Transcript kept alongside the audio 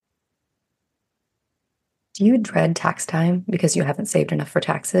Do you dread tax time because you haven't saved enough for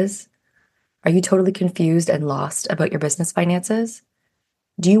taxes? Are you totally confused and lost about your business finances?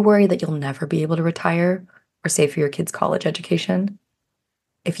 Do you worry that you'll never be able to retire or save for your kids' college education?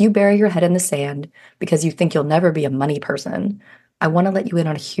 If you bury your head in the sand because you think you'll never be a money person, I want to let you in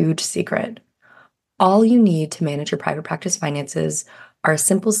on a huge secret. All you need to manage your private practice finances are a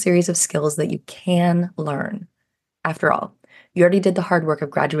simple series of skills that you can learn. After all, you already did the hard work of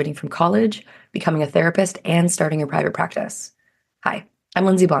graduating from college, becoming a therapist, and starting your private practice. Hi, I'm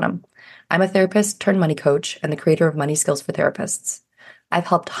Lindsay Bonham. I'm a therapist turned money coach and the creator of Money Skills for Therapists. I've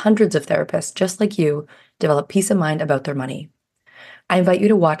helped hundreds of therapists just like you develop peace of mind about their money. I invite you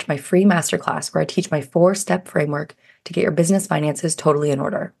to watch my free masterclass where I teach my 4-step framework to get your business finances totally in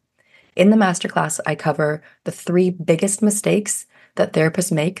order. In the masterclass, I cover the 3 biggest mistakes that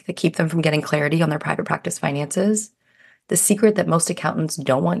therapists make that keep them from getting clarity on their private practice finances, the secret that most accountants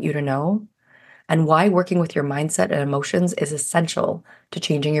don't want you to know, and why working with your mindset and emotions is essential to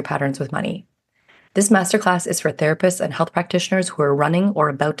changing your patterns with money. This masterclass is for therapists and health practitioners who are running or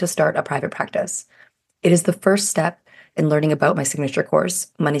about to start a private practice. It is the first step in learning about my signature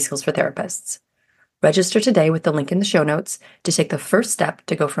course, Money Skills for Therapists. Register today with the link in the show notes to take the first step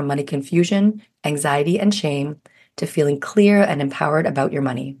to go from money confusion, anxiety, and shame to feeling clear and empowered about your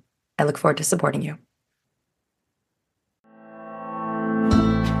money. I look forward to supporting you.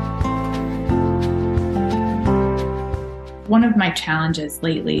 One of my challenges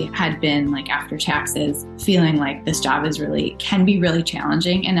lately had been after taxes, feeling like this job can be really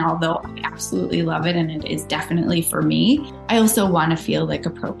challenging. And although I absolutely love it and it is definitely for me, I also want to feel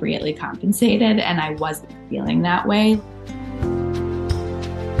appropriately compensated. And I wasn't feeling that way.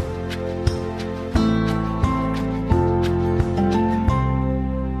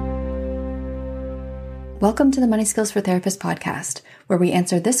 Welcome to the Money Skills for Therapists podcast, where we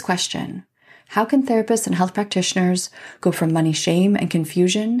answer this question. How can therapists and health practitioners go from money shame and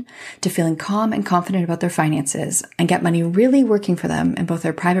confusion to feeling calm and confident about their finances and get money really working for them in both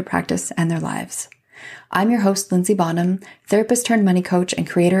their private practice and their lives? I'm your host, Lindsay Bonham, therapist turned money coach and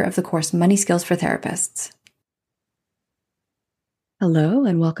creator of the course Money Skills for Therapists. Hello,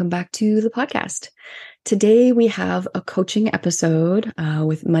 and welcome back to the podcast. Today, we have a coaching episode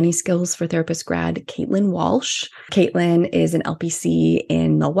with Money Skills for Therapist grad, Caitlin Walsh. Caitlin is an LPC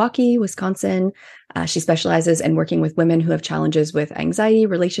in Milwaukee, Wisconsin. She specializes in working with women who have challenges with anxiety,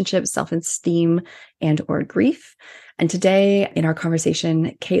 relationships, self-esteem, and or grief. And today in our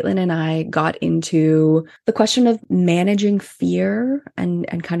conversation, Caitlin and I got into the question of managing fear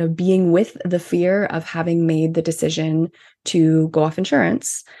and kind of being with the fear of having made the decision to go off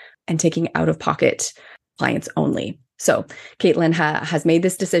insurance and taking out of pocket clients only. So Caitlin has made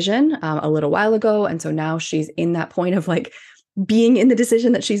this decision a little while ago. And so now she's in that point of being in the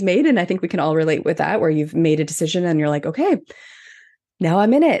decision that she's made. And I think we can all relate with that, where you've made a decision and you're like, okay, now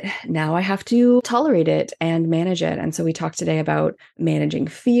I'm in it. Now I have to tolerate it and manage it. And so we talked today about managing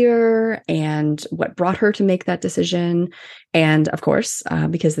fear and what brought her to make that decision. And of course,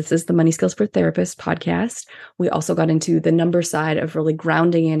 because this is the Money Skills for Therapists podcast, we also got into the number side of really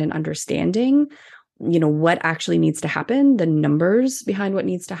grounding in and understanding, what actually needs to happen, the numbers behind what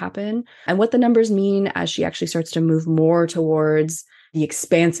needs to happen, and what the numbers mean as she actually starts to move more towards the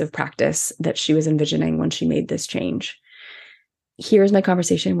expansive practice that she was envisioning when she made this change. Here's my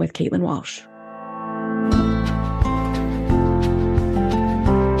conversation with Caitlin Walsh.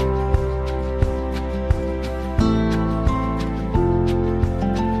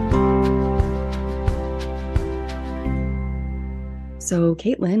 So,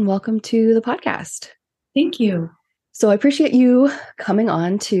 Caitlin, welcome to the podcast. Thank you. So I appreciate you coming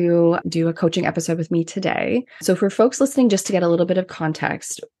on to do a coaching episode with me today. So for folks listening, just to get a little bit of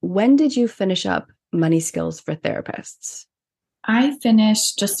context, when did you finish up Money Skills for Therapists? I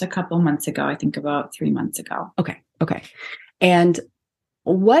finished just a couple months ago, I think about 3 months ago. Okay. And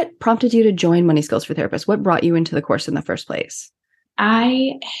what prompted you to join Money Skills for Therapists? What brought you into the course in the first place?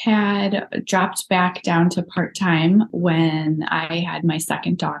 I had dropped back down to part-time when I had my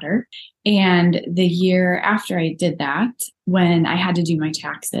second daughter. And the year after I did that, when I had to do my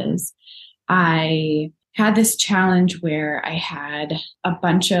taxes, I had this challenge where I had a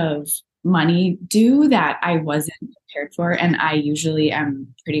bunch of money due that I wasn't prepared for. And I usually am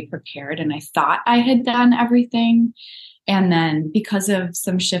pretty prepared. And I thought I had done everything. And then because of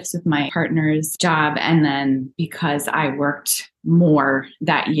some shifts with my partner's job, and then because I worked more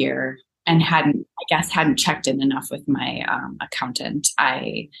that year and hadn't checked in enough with my accountant,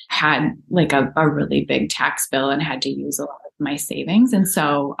 I had a really big tax bill and had to use a lot of my savings. And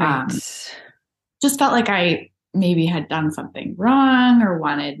so just felt like I maybe had done something wrong or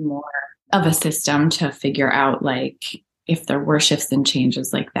wanted more of a system to figure out like if there were shifts and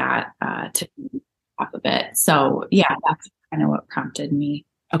changes like that to top of it. So yeah, that's kind of what prompted me.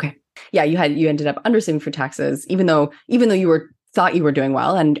 Okay. Yeah, you ended up undersaving for taxes, even though you thought you were doing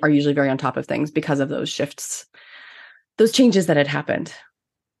well and are usually very on top of things because of those shifts, those changes that had happened.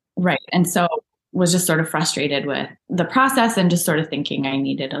 Right. And so was just sort of frustrated with the process and just sort of thinking I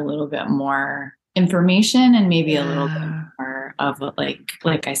needed a little bit more information and maybe a little bit more of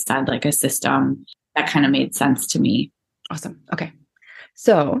like I said, like a system that kind of made sense to me. Awesome. Okay.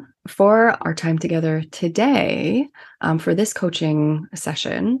 So for our time together today, for this coaching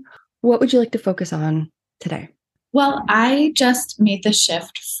session, what would you like to focus on today? Well, I just made the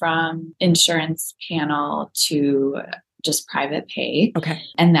shift from insurance panel to just private pay. Okay.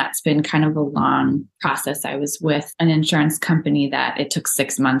 And that's been kind of a long process. I was with an insurance company that it took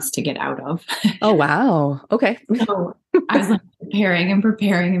 6 months to get out of. Oh, wow. Okay. So I was like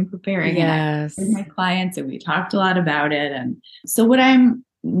preparing. Yes. And my clients, and we talked a lot about it. And so what I'm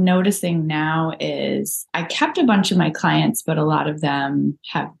noticing now is I kept a bunch of my clients, but a lot of them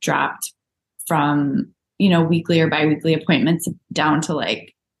have dropped from, weekly or biweekly appointments down to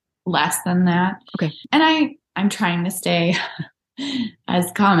like less than that. Okay. And I'm trying to stay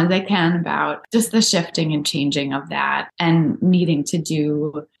as calm as I can about just the shifting and changing of that and needing to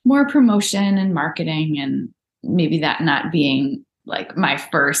do more promotion and marketing and maybe that not being like my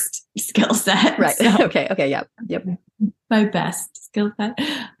first skill set. Right. So, Okay. Yep. my best skill set.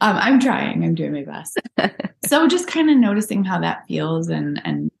 I'm doing my best. So just kind of noticing how that feels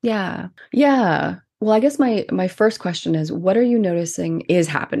and yeah. Well, I guess my first question is, what are you noticing is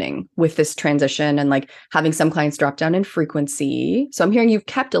happening with this transition and like having some clients drop down in frequency? So I'm hearing you've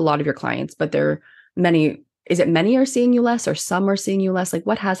kept a lot of your clients, but many are seeing you less or some are seeing you less? Like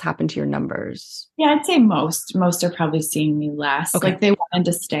what has happened to your numbers? Yeah, I'd say most are probably seeing me less. Okay. Like they wanted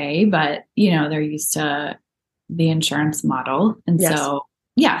to stay, but they're used to the insurance model. And yes.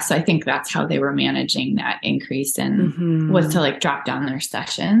 So I think that's how they were managing that increase and was to like drop down their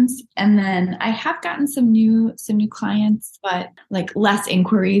sessions. And then I have gotten some new clients, but like less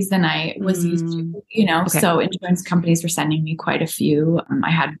inquiries than I was used to, Okay. So insurance companies were sending me quite a few.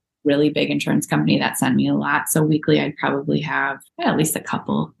 I had really big insurance company that sent me a lot. So weekly, I'd probably have at least a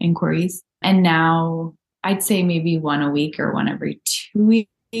couple inquiries. And now I'd say maybe one a week or one every 2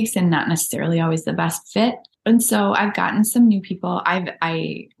 weeks and not necessarily always the best fit. And so I've gotten some new people.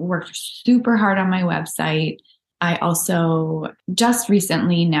 I worked super hard on my website. I also just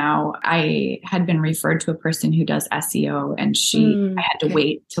recently now I had been referred to a person who does SEO and I had to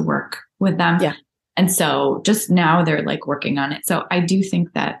wait to work with them. Yeah. And so just now they're like working on it. So I do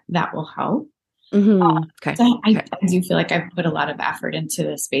think that will help. Okay. So I do feel like I've put a lot of effort into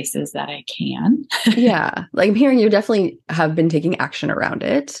the spaces that I can. Yeah. Like I'm hearing you definitely have been taking action around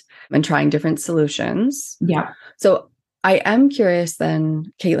it and trying different solutions. Yeah. So I am curious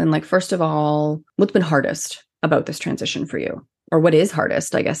then, Caitlin, like first of all, what's been hardest about this transition for you? Or what is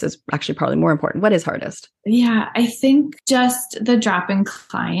hardest, I guess, is actually probably more important. What is hardest? Yeah, I think just the drop in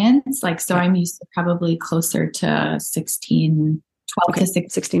clients. Like, so I'm used to probably closer to 12 to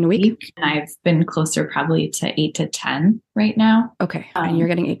 16 a week. And I've been closer probably to 8 to 10 right now. Okay. And you're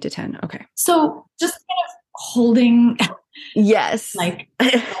getting 8 to 10. Okay. So just kind of holding. Yes. Like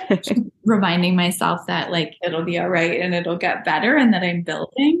reminding myself that like it'll be all right and it'll get better and that I'm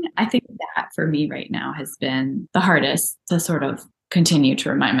building. I think that for me right now has been the hardest to sort of continue to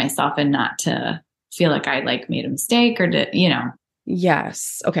remind myself and not to feel like I like made a mistake or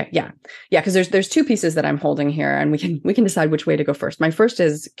Yes. Okay. Yeah. Yeah. Because there's two pieces that I'm holding here, and we can decide which way to go first. My first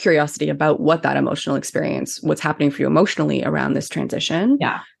is curiosity about what that emotional experience, what's happening for you emotionally around this transition.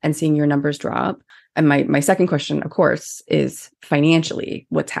 Yeah. And seeing your numbers drop. And my second question, of course, is financially,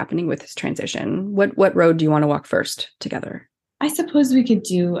 what's happening with this transition? What road do you want to walk first together? I suppose we could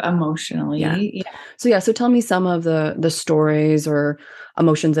do emotionally. Yeah. So tell me some of the stories or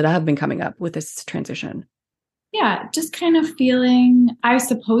emotions that have been coming up with this transition. Yeah, just kind of feeling, I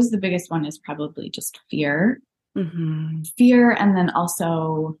suppose the biggest one is probably just fear. Mm-hmm. Fear. And then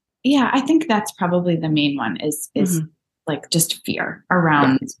also, I think that's probably the main one is like just fear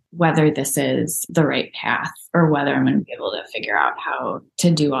around whether this is the right path or whether I'm going to be able to figure out how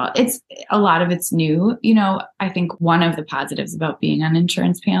to do a lot of it's new. I think one of the positives about being on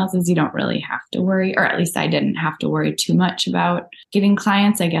insurance panels is you don't really have to worry, or at least I didn't have to worry too much about getting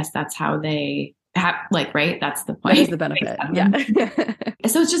clients. I guess that's how they right? That's the point. That is the benefit. Yeah.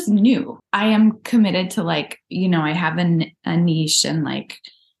 So it's just new. I am committed to I have a niche and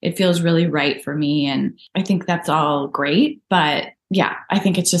it feels really right for me. And I think that's all great. But I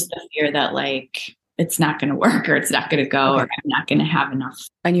think it's just the fear that it's not going to work or it's not going to go or I'm not going to have enough.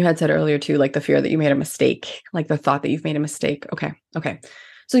 And you had said earlier too, like the fear that you made a mistake, like the thought that you've made a mistake. Okay.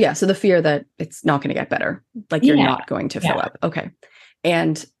 So yeah, so the fear that it's not going to get better, like you're not going to fill up. Okay.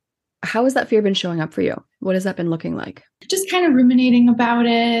 And how has that fear been showing up for you? What has that been looking like? Just kind of ruminating about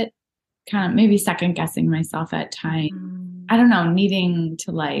it, kind of maybe second guessing myself at times. I don't know, needing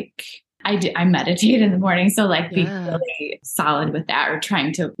to like, I meditate in the morning. So like be really solid with that or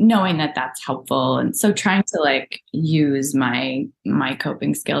trying to knowing that that's helpful. And so trying to like use my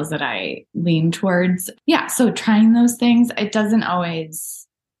coping skills that I lean towards. Yeah. So trying those things, it doesn't always,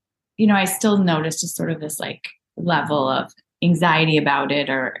 I still notice just sort of this like level of anxiety about it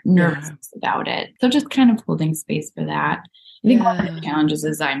or nervousness about it. So just kind of holding space for that. I think one of the challenges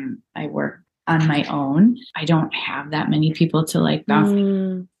is I work on my own. I don't have that many people to like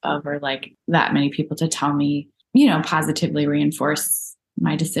bounce off of or like that many people to tell me, positively reinforce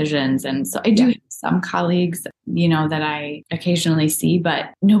my decisions. And so I do have some colleagues, that I occasionally see, but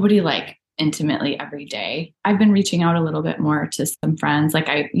nobody like intimately every day. I've been reaching out a little bit more to some friends. Like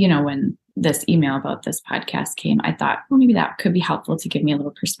when this email about this podcast came, I thought, well, maybe that could be helpful to give me a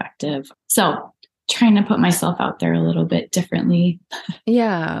little perspective. So trying to put myself out there a little bit differently.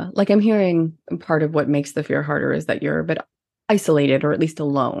 Yeah. Like I'm hearing part of what makes the fear harder is that you're a bit isolated or at least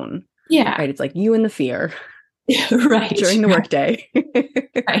alone. Yeah. Right. It's like you and the fear. Right. During the workday.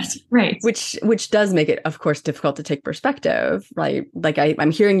 Right. Which does make it, of course, difficult to take perspective, right? Like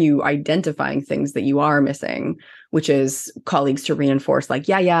I'm hearing you identifying things that you are missing, which is colleagues to reinforce like,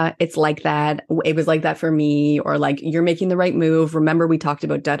 yeah, it's like that. It was like that for me, or like, you're making the right move. Remember, we talked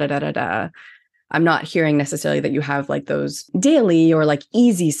about da, da, da, da, da. I'm not hearing necessarily that you have like those daily or like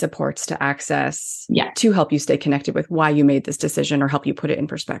easy supports to access to help you stay connected with why you made this decision or help you put it in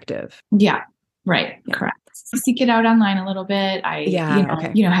perspective. Yeah. Right. Yeah. Correct. Seek it out online a little bit. I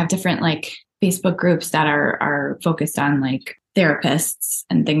have different like Facebook groups that are focused on like therapists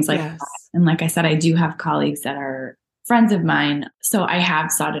and things like that. And like I said, I do have colleagues that are friends of mine. So I have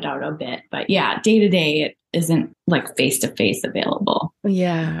sought it out a bit, but day to day, it isn't like face to face available.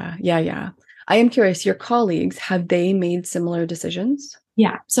 Yeah. I am curious, your colleagues, have they made similar decisions?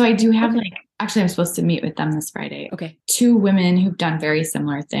 Yeah. So I do have actually, I'm supposed to meet with them this Friday. Okay. 2 women who've done very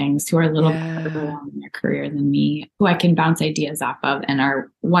similar things, who are a little bit further along in their career than me, who I can bounce ideas off of and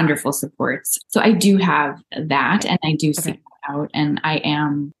are wonderful supports. So I do have that and I do seek that out. And I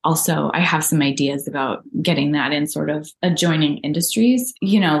have some ideas about getting that in sort of adjoining industries,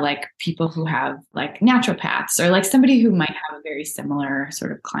 like people who have like naturopaths or like somebody who might have a very similar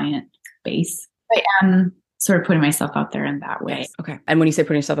sort of client base. I am sort of putting myself out there in that way. Okay. And when you say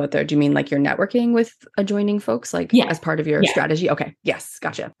putting yourself out there, do you mean like you're networking with adjoining folks, like as part of your strategy? Okay. Yes.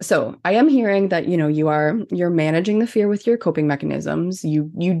 Gotcha. So I am hearing that, you're managing the fear with your coping mechanisms.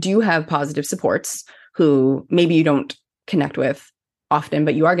 You do have positive supports who maybe you don't connect with often,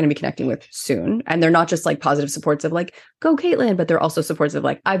 but you are going to be connecting with soon. And they're not just like positive supports of like, go Caitlin, but they're also supports of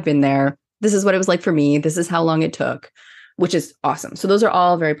like, I've been there. This is what it was like for me. This is how long it took. Which is awesome. So those are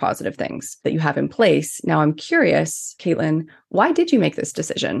all very positive things that you have in place. Now I'm curious, Caitlin, why did you make this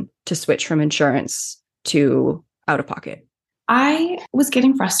decision to switch from insurance to out of pocket? I was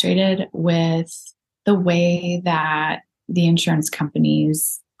getting frustrated with the way that the insurance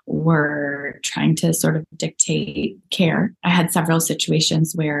companies were trying to sort of dictate care. I had several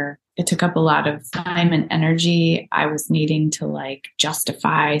situations where it took up a lot of time and energy. I was needing to like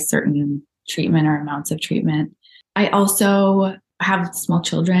justify certain treatment or amounts of treatment. I also have small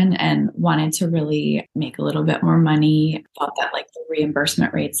children and wanted to really make a little bit more money. Felt that like the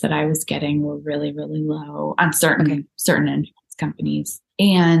reimbursement rates that I was getting were really, really low on certain insurance companies.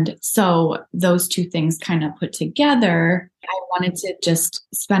 And so those two things kind of put together, I wanted to just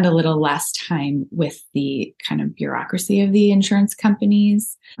spend a little less time with the kind of bureaucracy of the insurance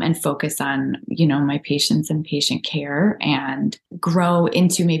companies and focus on, my patients and patient care and grow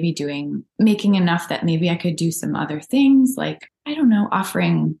into maybe making enough that maybe I could do some other things like, I don't know,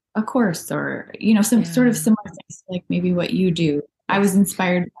 offering a course or, some sort of similar things like maybe what you do. I was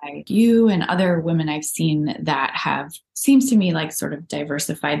inspired by you and other women I've seen that have, seems to me like sort of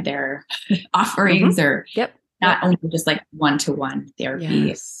diversified their offerings or not only just like one-to-one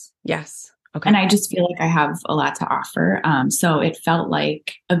therapy. Yes. Okay. And I just feel like I have a lot to offer. So it felt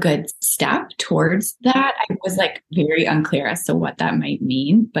like a good step towards that. I was like very unclear as to what that might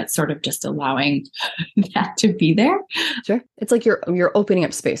mean, but sort of just allowing that to be there. Sure. It's like you're opening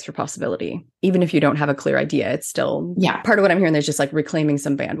up space for possibility. Even if you don't have a clear idea, it's still part of what I'm hearing. There's just like reclaiming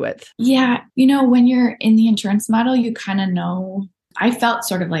some bandwidth. Yeah. When you're in the insurance model, you kind of know. I felt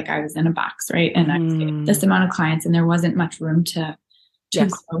sort of like I was in a box, right? And I was getting this amount of clients and there wasn't much room to to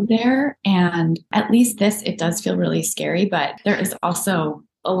Yes. grow there. And at least this, it does feel really scary, but there is also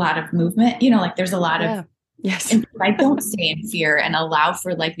a lot of movement, like there's a lot of, Yes. and I don't stay in fear and allow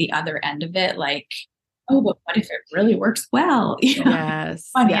for like the other end of it. Like, oh, but what if it really works well? Yes.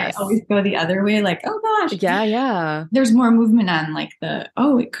 Funny. Yes. I always go the other way. Like, oh gosh. Yeah. Yeah. There's more movement on like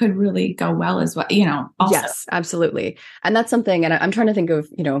it could really go well as well, also. Yes, absolutely. And that's something, and I'm trying to think of,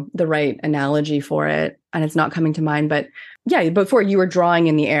 the right analogy for it, and it's not coming to mind, but yeah, before you were drawing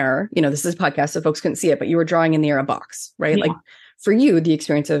in the air, this is a podcast, so folks couldn't see it, but you were drawing in the air a box, right? Yeah. Like for you, the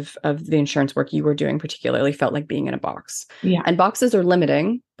experience of the insurance work you were doing particularly felt like being in a box. Yeah. And boxes are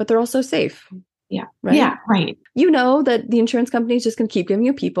limiting, but they're also safe. Yeah. Right. Yeah. Right. That the insurance company is just going to keep giving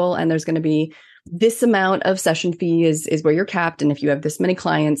you people, and there's going to be this amount of session fee is where you're capped. And if you have this many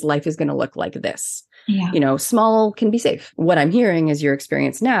clients, life is going to look like this. Yeah. Small can be safe. What I'm hearing is your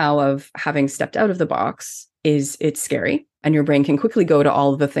experience now of having stepped out of the box is it's scary, and your brain can quickly go to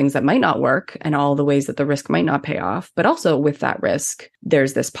all of the things that might not work and all the ways that the risk might not pay off. But also with that risk,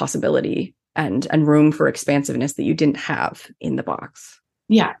 there's this possibility and room for expansiveness that you didn't have in the box.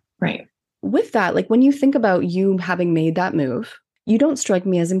 Yeah. Right. With that, like when you think about you having made that move, you don't strike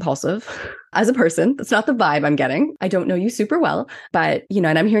me as impulsive as a person. That's not the vibe I'm getting. I don't know you super well, but,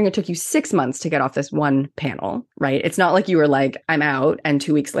 and I'm hearing it took you 6 months to get off this one panel, right? It's not like you were like, I'm out, and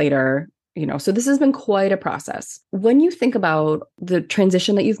 2 weeks later, so this has been quite a process. When you think about the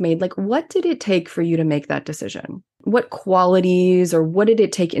transition that you've made, like what did it take for you to make that decision? What qualities or what did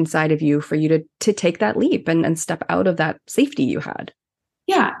it take inside of you for you to take that leap and step out of that safety you had?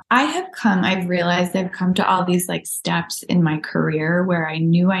 Yeah, I've realized I've come to all these like steps in my career where I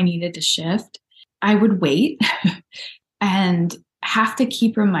knew I needed to shift. I would wait and have to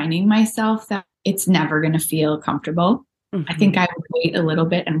keep reminding myself that it's never going to feel comfortable. Mm-hmm. I think I would wait a little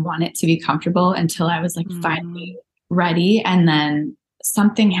bit and want it to be comfortable until I was like finally ready. And then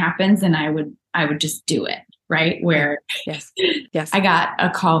something happens and I would just do it. Right. Where yes. I got a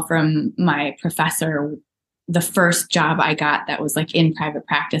call from my professor, the first job I got that was like in private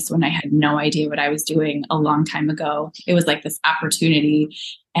practice when I had no idea what I was doing a long time ago. It was like this opportunity.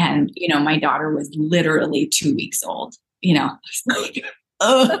 And, my daughter was literally 2 weeks old,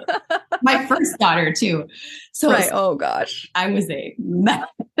 my first daughter too. So right. Oh gosh. I was a mess.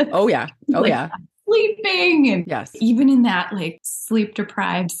 Oh yeah. Oh yeah. Sleeping. And yes, even in that like sleep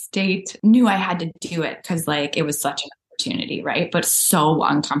deprived state, knew I had to do it because like it was such an opportunity, right? But so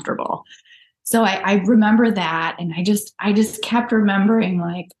uncomfortable. So I remember that. And I just kept remembering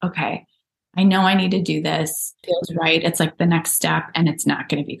like, okay, I know I need to do this. Feels right. It's like the next step and it's not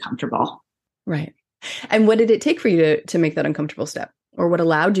going to be comfortable. Right. And what did it take for you to make that uncomfortable step? Or what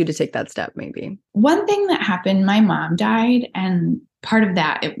allowed you to take that step maybe? One thing that happened, my mom died. And part of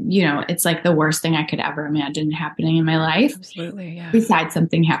that, it's like the worst thing I could ever imagine happening in my life. Absolutely. Yeah. Besides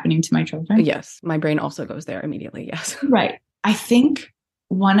something happening to my children. Yes. My brain also goes there immediately. Yes. Right. I think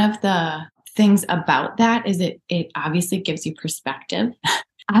one of the things about that is it obviously gives you perspective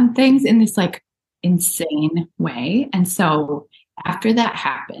on things in this like insane way. And so after that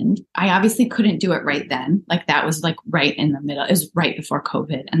happened, I obviously couldn't do it right then. Like that was like right in the middle. It was right before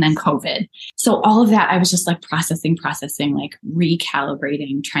COVID and then COVID. So all of that, I was just like processing, like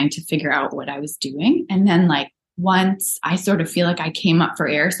recalibrating, trying to figure out what I was doing. And then like once I sort of feel like I came up for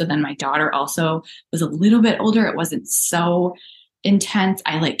air. So then my daughter also was a little bit older. It wasn't so intense.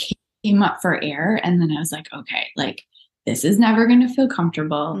 I like came up for air. And then I was like, okay, like this is never going to feel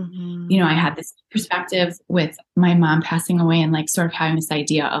comfortable. Mm-hmm. I had this perspective with my mom passing away and like sort of having this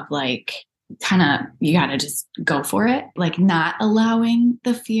idea of like, kind of, you got to just go for it. Like not allowing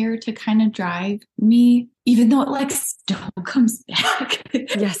the fear to kind of drive me, even though it like still comes back.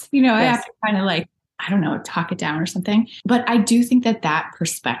 Yes. I have to kind of like, I don't know, talk it down or something. But I do think that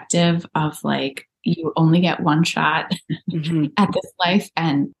perspective of like, you only get one shot mm-hmm. at this life.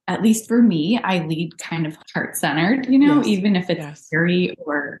 And at least for me, I lead kind of heart-centered, yes. even if it's yes. scary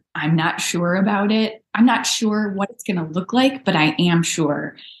or I'm not sure about it. I'm not sure what it's going to look like, but I am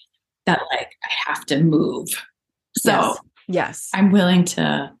sure that like I have to move. So yes. I'm willing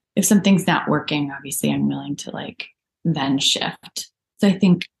to, if something's not working, obviously I'm willing to like then shift. So I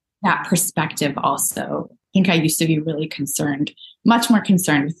think that perspective also, I think I used to be really concerned, much more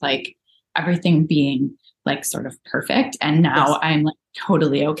concerned with like everything being like sort of perfect. And now yes. I'm like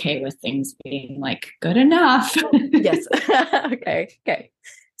totally okay with things being like good enough. Yes. Okay.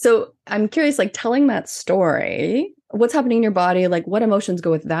 So I'm curious, like telling that story, what's happening in your body? Like what emotions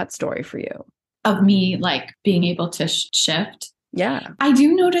go with that story for you? Of me, like being able to shift. Yeah. I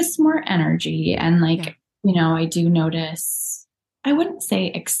do notice more energy and like, I do notice, I wouldn't say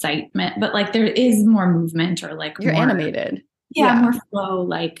excitement, but like there is more movement or like you're more animated. Yeah, more flow,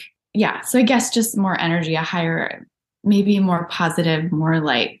 like, yeah. So I guess just more energy, a higher, maybe more positive, more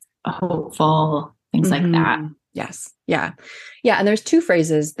like hopeful, things like that. Yes. Yeah. Yeah. And there's two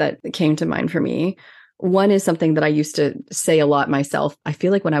phrases that came to mind for me. One is something that I used to say a lot myself. I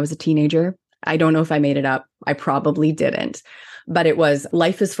feel like when I was a teenager, I don't know if I made it up. I probably didn't, but it was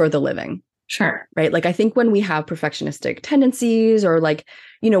life is for the living. Sure. Right. Like I think when we have perfectionistic tendencies or like,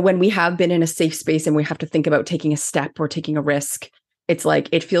 when we have been in a safe space and we have to think about taking a step or taking a risk, it's like,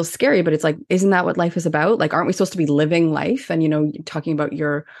 it feels scary, but it's like, isn't that what life is about? Like, aren't we supposed to be living life? And, talking about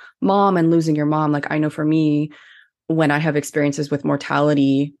your mom and losing your mom, like I know for me, when I have experiences with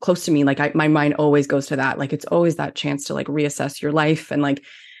mortality close to me, like my mind always goes to that. Like, it's always that chance to like reassess your life and like,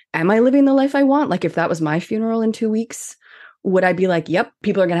 am I living the life I want? Like if that was my funeral in 2 weeks, would I be like, yep,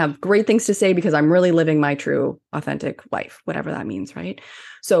 people are going to have great things to say because I'm really living my true, authentic life, whatever that means, right?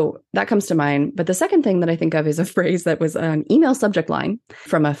 So that comes to mind. But the second thing that I think of is a phrase that was an email subject line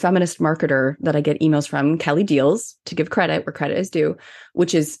from a feminist marketer that I get emails from, Kelly Deals, to give credit where credit is due,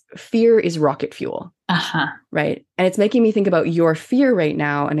 which is fear is rocket fuel. Right. And it's making me think about your fear right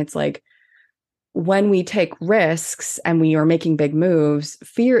now. And it's like, when we take risks and we are making big moves,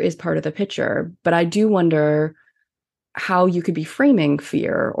 fear is part of the picture. But I do wonder how you could be framing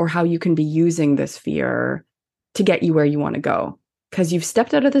fear or how you can be using this fear to get you where you want to go. Because you've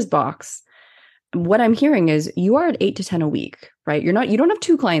stepped out of this box. What I'm hearing is you are at 8 to 10 a week, right? You don't have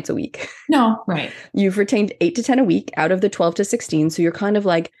 2 clients a week. No, right. You've retained 8 to 10 a week out of the 12 to 16. So you're kind of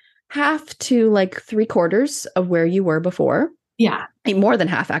like half to like 3/4 of where you were before. Yeah. More than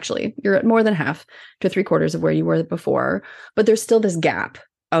half, actually. You're at more than half to 3/4 of where you were before. But there's still this gap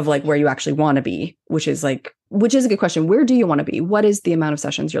of like where you actually want to be, which is a good question. Where do you want to be? What is the amount of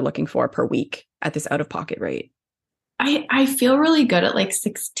sessions you're looking for per week at this out-of-pocket rate? I feel really good at like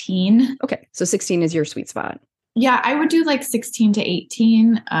 16. Okay. So 16 is your sweet spot. Yeah. I would do like 16 to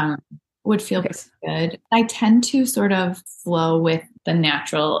 18. Would feel good. I tend to sort of flow with the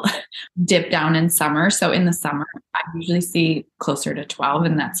natural dip down in summer. So in the summer, I usually see closer to 12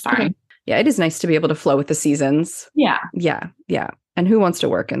 and that's fine. Okay. Yeah. It is nice to be able to flow with the seasons. Yeah. Yeah. Yeah. And who wants to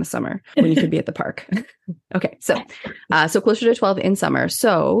work in the summer when you could be at the park? Okay. So closer to 12 in summer.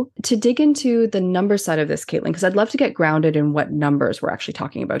 So to dig into the number side of this, Caitlin, because I'd love to get grounded in what numbers we're actually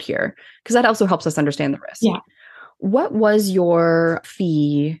talking about here, because that also helps us understand the risk. Yeah. What was your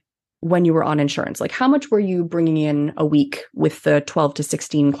fee when you were on insurance? Like how much were you bringing in a week with the 12 to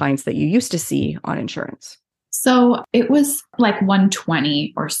 16 clients that you used to see on insurance? So it was like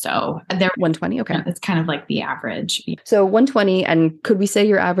 120 or so. 120. Okay. It's kind of like the average. So 120. And could we say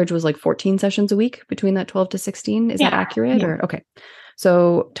your average was like 14 sessions a week between that 12 to 16? Is that accurate? Or okay.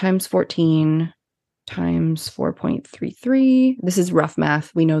 So times 14 times 4.33. This is rough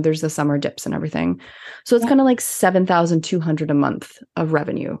math. We know there's the summer dips and everything. So it's kind of like 7,200 a month of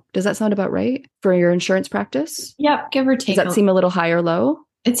revenue. Does that sound about right for your insurance practice? Yep. Give or take. Does that seem a little high or low?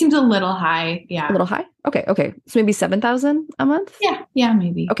 It seems a little high. Yeah. A little high? Okay. Okay. So maybe 7,000 a month? Yeah. Yeah,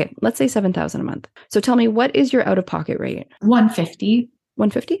 maybe. Okay. Let's say 7,000 a month. So tell me, what is your out-of-pocket rate? 150.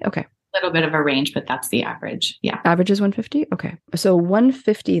 150? Okay. A little bit of a range, but that's the average. Yeah. Average is 150? Okay. So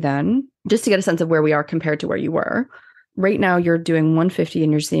 150 then, just to get a sense of where we are compared to where you were. Right now you're doing 150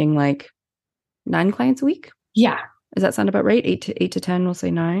 and you're seeing like 9 clients a week? Yeah. Does that sound about right? 8 to 10, we'll say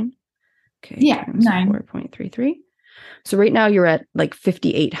 9. Okay. Yeah. 9. 4.33. So right now you're at like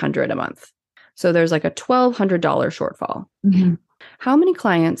 5,800 a month. So there's like a $1,200 shortfall. Mm-hmm. How many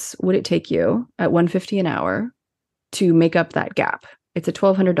clients would it take you at 150 an hour to make up that gap? It's a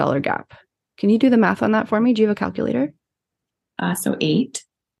 $1,200 gap. Can you do the math on that for me? Do you have a calculator? So 8.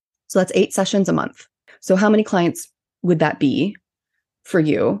 So that's 8 sessions a month. So how many clients would that be for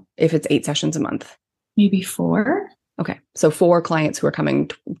you if it's 8 sessions a month? Maybe 4. Okay. So 4 clients who are coming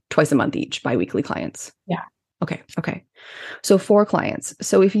twice a month each, biweekly clients. Yeah. Okay. Okay. So 4 clients.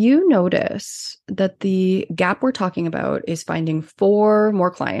 So if you notice that the gap we're talking about is finding 4 more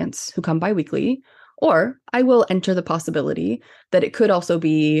clients who come biweekly, or I will enter the possibility that it could also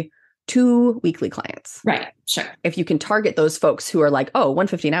be 2 weekly clients. Right. Sure. If you can target those folks who are like, oh,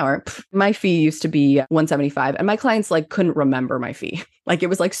 150 an hour, my fee used to be 175. And my clients like couldn't remember my fee. Like it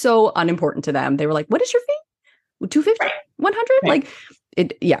was like so unimportant to them. They were like, what is your fee? 250? Right. 100? Right. Like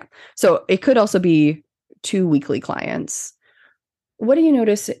it. Yeah. So it could also be 2 weekly clients. What do you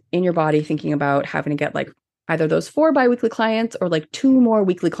notice in your body thinking about having to get like either those 4 biweekly clients or like 2 more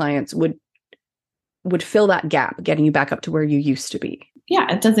weekly clients would fill that gap, getting you back up to where you used to be?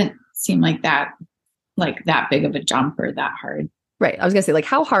 Yeah, it doesn't seem like that big of a jump or that hard. Right. I was gonna say, like,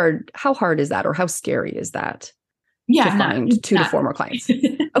 how hard is that, or how scary is that? Yeah, to find 2 to 4 more clients.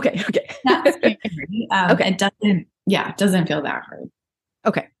 Okay. Okay. Not scary. Okay. It doesn't. Yeah, it doesn't feel that hard.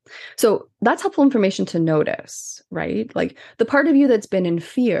 Okay. So that's helpful information to notice, right? Like the part of you that's been in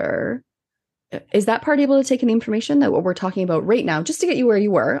fear, is that part able to take in the information that what we're talking about right now, just to get you where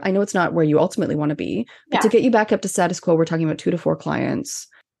you were? I know it's not where you ultimately want to be, but to get you back up to status quo, we're talking about 2 to 4 clients.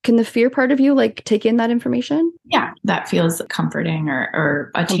 Can the fear part of you like take in that information? Yeah, that feels comforting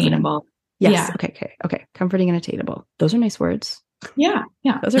or attainable. Yes. Yeah. Okay. Comforting and attainable. Those are nice words. Yeah.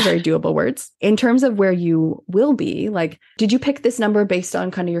 Those are very doable words. In terms of where you will be, like, did you pick this number based on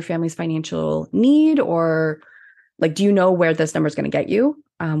kind of your family's financial need, or like, do you know where this number is going to get you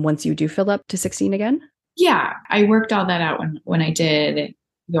once you do fill up to 16 again? Yeah, I worked all that out when I did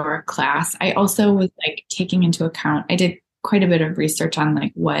your class. I also was like taking into account, I did quite a bit of research on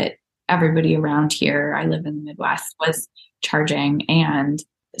like what everybody around here, I live in the Midwest, was charging. And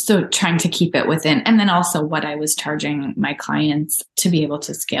so trying to keep it within, and then also what I was charging my clients to be able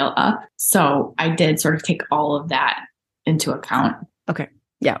to scale up. So I did sort of take all of that into account. Okay.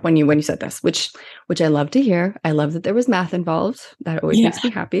 Yeah. When you said this, which I love to hear. I love that there was math involved. That always makes me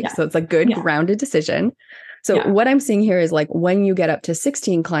happy. So it's a good grounded decision. So what I'm seeing here is like when you get up to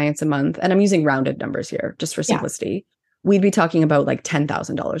 16 clients a month, and I'm using rounded numbers here just for simplicity, we'd be talking about like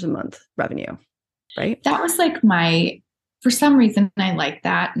 $10,000 a month revenue, right? That was like for some reason, I like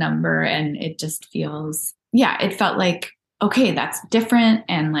that number, and it just feels, it felt like, okay, that's different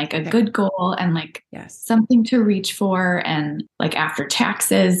and like a good goal and like something to reach for. And like after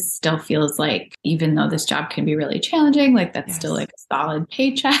taxes still feels like, even though this job can be really challenging, like that's still like a solid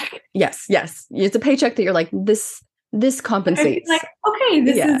paycheck. Yes. It's a paycheck that you're like, this compensates. Like, okay,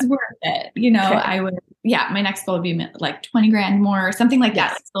 this is worth it. You know, I would, my next goal would be like 20 grand more or something like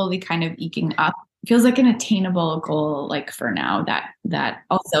that, like slowly kind of eking up. Feels like an attainable goal, like for now, that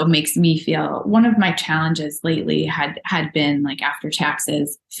also makes me feel, one of my challenges lately had been like after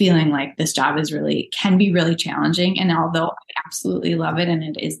taxes, feeling like this job can be really challenging. And although I absolutely love it, and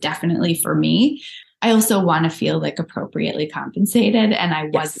it is definitely for me, I also want to feel like appropriately compensated. And I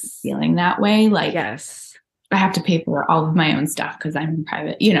wasn't feeling that way. Like, I have to pay for all of my own stuff because I'm in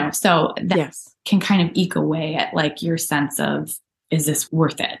private, so that can kind of eke away at like your sense of, is this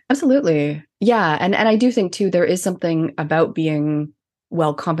worth it? Absolutely. Yeah. And I do think too, there is something about being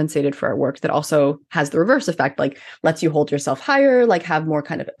well compensated for our work that also has the reverse effect, like lets you hold yourself higher, like have more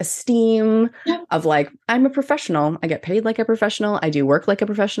kind of esteem of like, I'm a professional. I get paid like a professional. I do work like a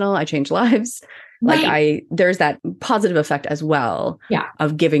professional. I change lives. Like there's that positive effect as well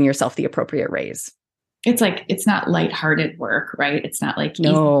of giving yourself the appropriate raise. It's like, it's not lighthearted work, right? It's not like,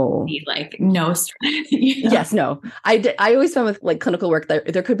 easy, like no stress. Yes, no. I always found with like clinical work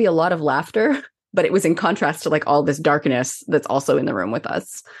that there could be a lot of laughter, but it was in contrast to like all this darkness that's also in the room with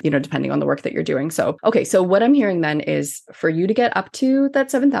us, depending on the work that you're doing. So, okay. So what I'm hearing then is for you to get up to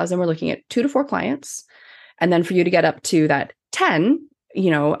that 7,000, we're looking at 2 to 4 clients. And then for you to get up to that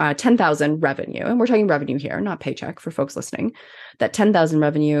 10,000 revenue, and we're talking revenue here, not paycheck for folks listening, that 10,000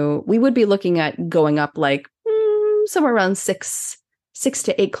 revenue, we would be looking at going up like somewhere around 6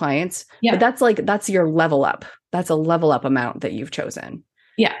 to 8 clients. But that's your level up. That's a level up amount that you've chosen.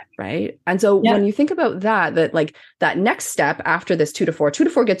 Yeah. Right. And so when you think about that like that next step after this 2 to 4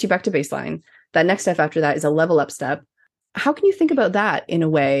 gets you back to baseline. That next step after that is a level up step. How can you think about that in a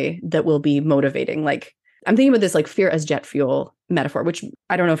way that will be motivating? Like, I'm thinking about this like fear as jet fuel metaphor, which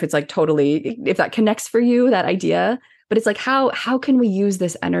I don't know if it's like totally, if that connects for you, that idea, but it's like, how can we use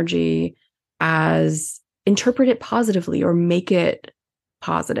this energy as interpret it positively or make it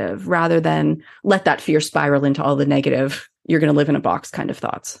positive rather than let that fear spiral into all the negative, you're going to live in a box kind of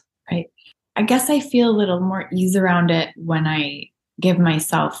thoughts. Right. I guess I feel a little more ease around it when I give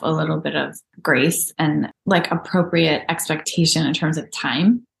myself a little bit of grace and like appropriate expectation in terms of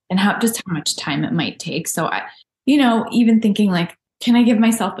time. And how much time it might take. So I, even thinking like, can I give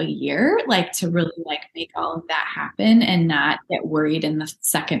myself a year, like to really like make all of that happen and not get worried in the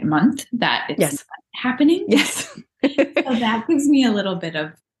second month that it's not happening? Yes. So that gives me a little bit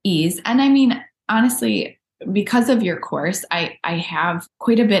of ease. And I mean, honestly, because of your course, I have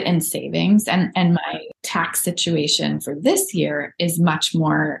quite a bit in savings and my tax situation for this year is much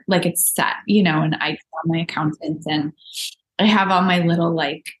more like it's set, and I call my accountant and I have all my little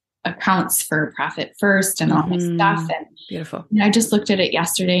like accounts for Profit First and all my stuff. And beautiful. I just looked at it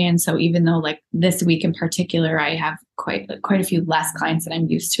yesterday. And so even though like this week in particular, I have quite a few less clients than I'm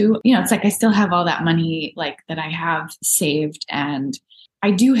used to, it's like I still have all that money like that I have saved. And I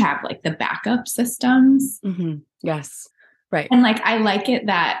do have like the backup systems. Yes. Right. And like, I like it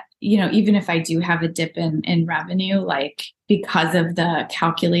that even if I do have a dip in revenue, like because of the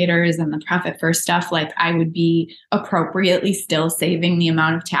calculators and the profit first stuff, like I would be appropriately still saving the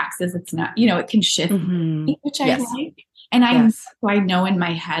amount of taxes. It's not, it can shift, which I like. And I know in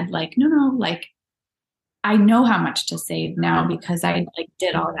my head, like, no, like I know how much to save now because I like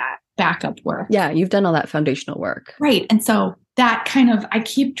did all that backup work. Yeah. You've done all that foundational work. Right. And so that I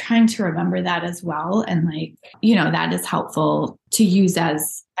keep trying to remember that as well. And like, that is helpful to use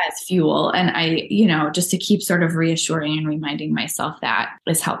as fuel. And I, just to keep sort of reassuring and reminding myself that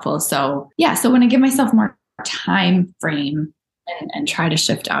is helpful. So yeah. So when I give myself more time frame and try to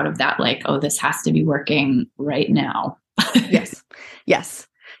shift out of that, like, oh, this has to be working right now. Yes. Yes.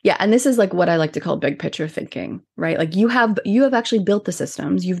 Yeah. And this is like what I like to call big picture thinking, right? Like you have actually built the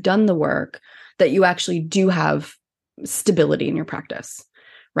systems, you've done the work that you actually do have stability in your practice,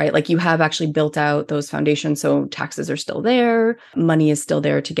 right? Like you have actually built out those foundations. So taxes are still there. Money is still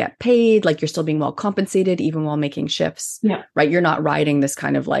there to get paid. Like you're still being well compensated, even while making shifts, right? You're not riding this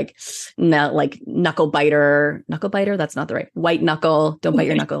kind of like knuckle biter. That's not the right white knuckle. Don't bite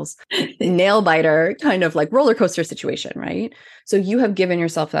your knuckles. Nail biter kind of like roller coaster situation, right? So you have given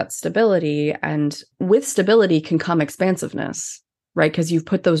yourself that stability, and with stability can come expansiveness, right? Because you've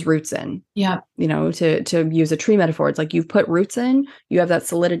put those roots in. Yeah. To use a tree metaphor, it's like you've put roots in, you have that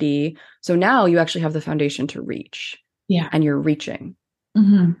solidity. So now you actually have the foundation to reach. Yeah. And you're reaching.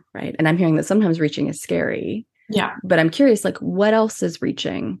 Mm-hmm. Right. And I'm hearing that sometimes reaching is scary. Yeah. But I'm curious, like, what else is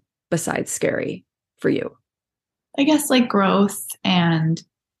reaching besides scary for you? I guess like growth and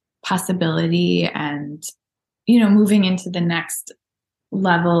possibility and, moving into the next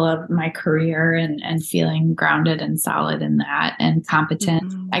level of my career and feeling grounded and solid in that and competent.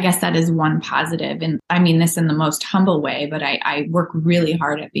 Mm-hmm. I guess that is one positive. And I mean this in the most humble way, but I work really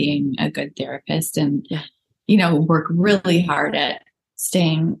hard at being a good therapist and, work really hard at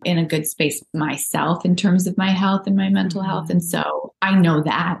staying in a good space myself in terms of my health and my mental health. And so I know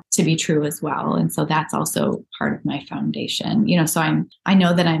that to be true as well. And so that's also part of my foundation, so I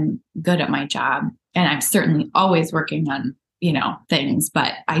know that I'm good at my job, and I'm certainly always working on, things,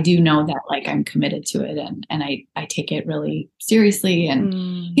 but I do know that like I'm committed to it and I take it really seriously. And,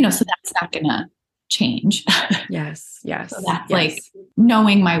 so that's not going to change. Yes. Yes. So that's like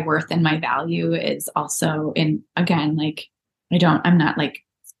knowing my worth and my value is also again, like I'm not like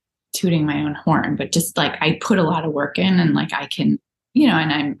tooting my own horn, but just like I put a lot of work in and like I can,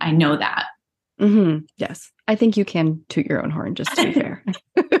 and I know that. Mm-hmm. Yes. I think you can toot your own horn, just to be fair.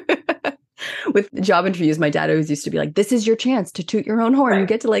 With job interviews, my dad always used to be like, this is your chance to toot your own horn. You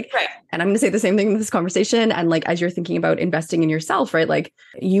get to like, and I'm going to say the same thing in this conversation. And like, as you're thinking about investing in yourself, right? Like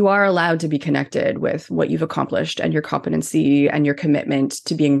you are allowed to be connected with what you've accomplished and your competency and your commitment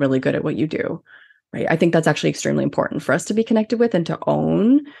to being really good at what you do. Right. I think that's actually extremely important for us to be connected with and to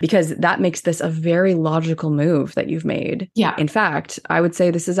own, because that makes this a very logical move that you've made. Yeah. In fact, I would say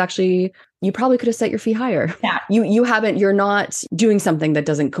this is actually, you probably could have set your fee higher. Yeah. You're not doing something that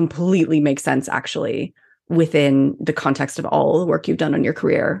doesn't completely make sense actually within the context of all the work you've done on your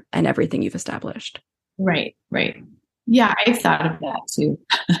career and everything you've established. Right. Right. Yeah. I've thought of that too.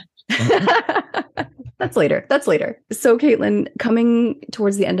 That's later. So Caitlin, coming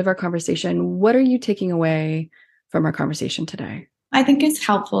towards the end of our conversation, what are you taking away from our conversation today? I think it's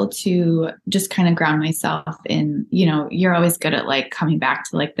helpful to just kind of ground myself in, you're always good at like coming back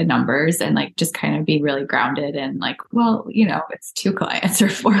to like the numbers and like just kind of be really grounded and like, well, it's 2 clients or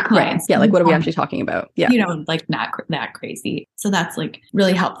 4 clients. Yeah. Like what are we actually talking about? Yeah. Like not that crazy. So that's like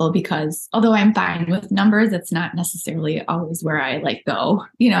really helpful because although I'm fine with numbers, it's not necessarily always where I like go.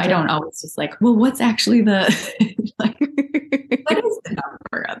 I don't always just like, well, what's actually the, like, what is the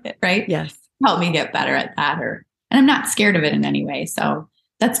number of it? Right. Yes. Help me get better at that and I'm not scared of it in any way. So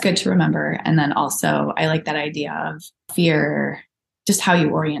that's good to remember. And then also I like that idea of fear, just how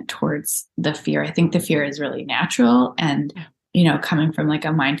you orient towards the fear. I think the fear is really natural. And, coming from like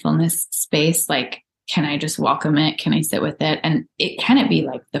a mindfulness space, like, can I just welcome it? Can I sit with it? And can it be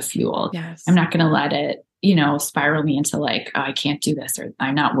like the fuel? Yes. I'm not going to let it, spiral me into like, oh, I can't do this or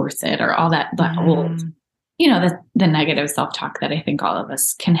I'm not worth it or all that old, the negative self-talk that I think all of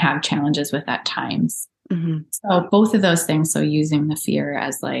us can have challenges with at times. Mm-hmm. So both of those things. So using the fear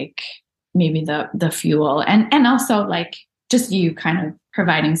as like maybe the fuel and also like just you kind of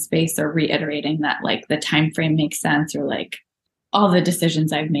providing space or reiterating that like the time frame makes sense or like all the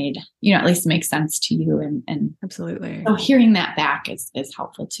decisions I've made, at least make sense to you. And absolutely. So hearing that back is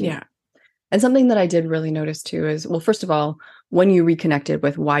helpful too. Yeah. And something that I did really notice too is, well, first of all, when you reconnected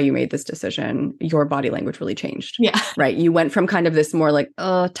with why you made this decision, your body language really changed. Yeah. Right. You went from kind of this more like,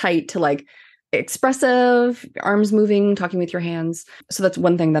 tight to like, expressive, arms moving, talking with your hands. So that's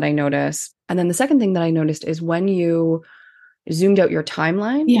one thing that I noticed. And then the second thing that I noticed is when you zoomed out your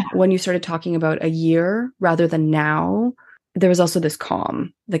timeline, when you started talking about a year rather than now, there was also this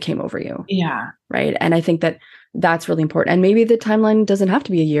calm that came over you. Yeah. Right. And I think that that's really important. And maybe the timeline doesn't have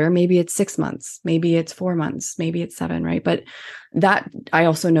to be a year. Maybe it's 6 months. Maybe it's 4 months. Maybe it's 7. Right. But that I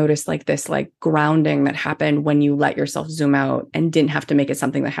also noticed like this like grounding that happened when you let yourself zoom out and didn't have to make it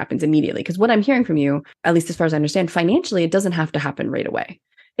something that happens immediately. Because what I'm hearing from you, at least as far as I understand, financially, it doesn't have to happen right away.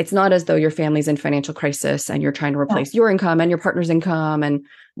 It's not as though your family's in financial crisis and you're trying to replace your income and your partner's income and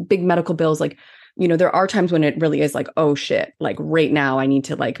big medical bills. Like, you know, there are times when it really is like, oh shit, like right now I need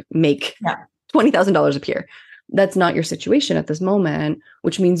to like make $20,000 appear. That's not your situation at this moment,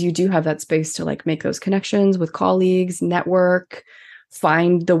 which means you do have that space to like make those connections with colleagues, network,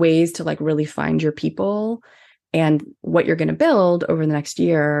 find the ways to like really find your people. And what you're going to build over the next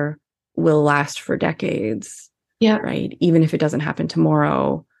year will last for decades. Yeah. Right. Even if it doesn't happen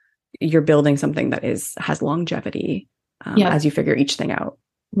tomorrow, you're building something that has longevity as you figure each thing out.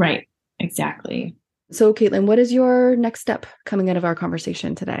 Right. Exactly. So, Caitlin, what is your next step coming out of our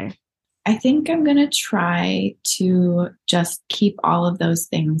conversation today? I think I'm going to try to just keep all of those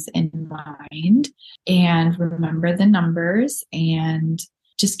things in mind and remember the numbers and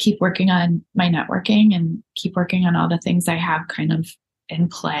just keep working on my networking and keep working on all the things I have kind of in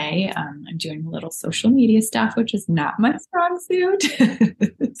play. I'm doing a little social media stuff, which is not my strong suit.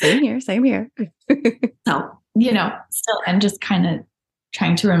 Same here. So, you know, still, and just kind of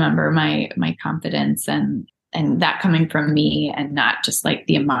trying to remember my confidence and that coming from me and not just like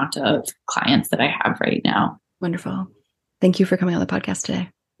the amount of clients that I have right now. Wonderful. Thank you for coming on the podcast today.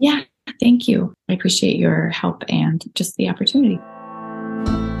 Yeah, thank you. I appreciate your help and just the opportunity.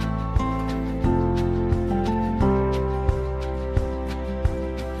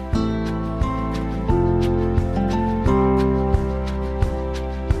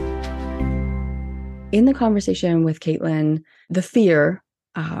 In the conversation with Caitlin, the fear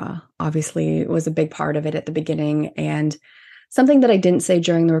obviously was a big part of it at the beginning, and something that I didn't say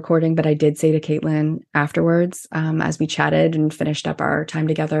during the recording, but I did say to Caitlin afterwards, as we chatted and finished up our time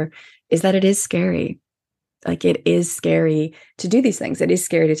together, is that it is scary. Like, it is scary to do these things. It is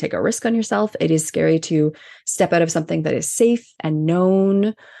scary to take a risk on yourself. It is scary to step out of something that is safe and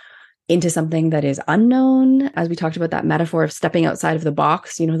known into something that is unknown. As we talked about that metaphor of stepping outside of the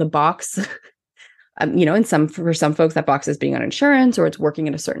box, you know, the box, you know, for some folks, that box is being on insurance, or it's working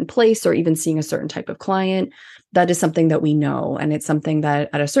in a certain place, or even seeing a certain type of client. That is something that we know. And it's something that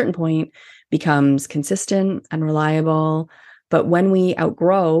at a certain point becomes consistent and reliable. But when we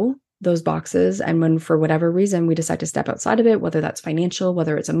outgrow those boxes, and when for whatever reason we decide to step outside of it, whether that's financial,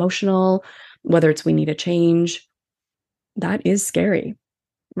 whether it's emotional, whether it's we need a change, that is scary.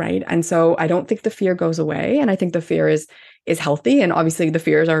 Right. And so I don't think the fear goes away. And I think the fear is healthy. And obviously the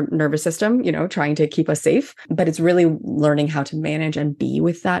fear is our nervous system, you know, trying to keep us safe. But it's really learning how to manage and be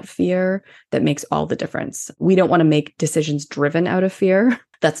with that fear that makes all the difference. We don't want to make decisions driven out of fear.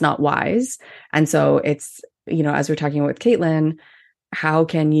 That's not wise. And so it's, you know, as we're talking with Caitlin, how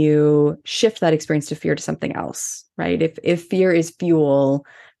can you shift that experience to fear to something else, right? If fear is fuel,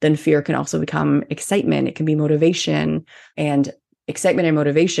 then fear can also become excitement. It can be motivation, and excitement and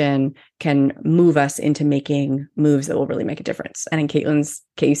motivation can move us into making moves that will really make a difference. And in Caitlin's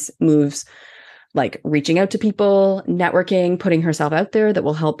case, moves like reaching out to people, networking, putting herself out there that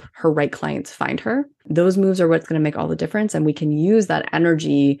will help her right clients find her. Those moves are what's going to make all the difference. And we can use that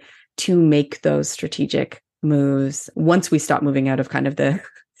energy to make those strategic moves once we stop moving out of kind of the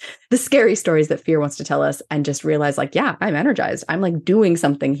scary stories that fear wants to tell us, and just realize like, yeah, I'm energized. I'm like doing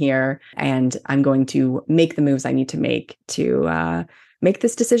something here, and I'm going to make the moves I need to make to make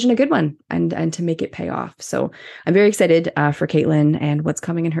this decision a good one and to make it pay off. So I'm very excited for Caitlin and what's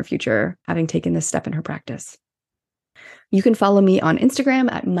coming in her future, having taken this step in her practice. You can follow me on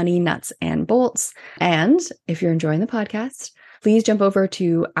Instagram at Money Nuts and Bolts. And if you're enjoying the podcast, please jump over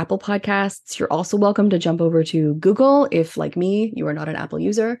to Apple Podcasts. You're also welcome to jump over to Google if, like me, you are not an Apple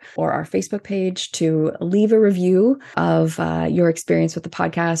user, or our Facebook page to leave a review of your experience with the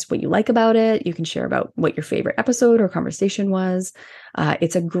podcast, what you like about it. You can share about what your favorite episode or conversation was.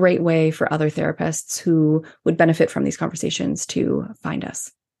 It's a great way for other therapists who would benefit from these conversations to find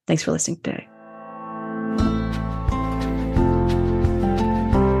us. Thanks for listening today.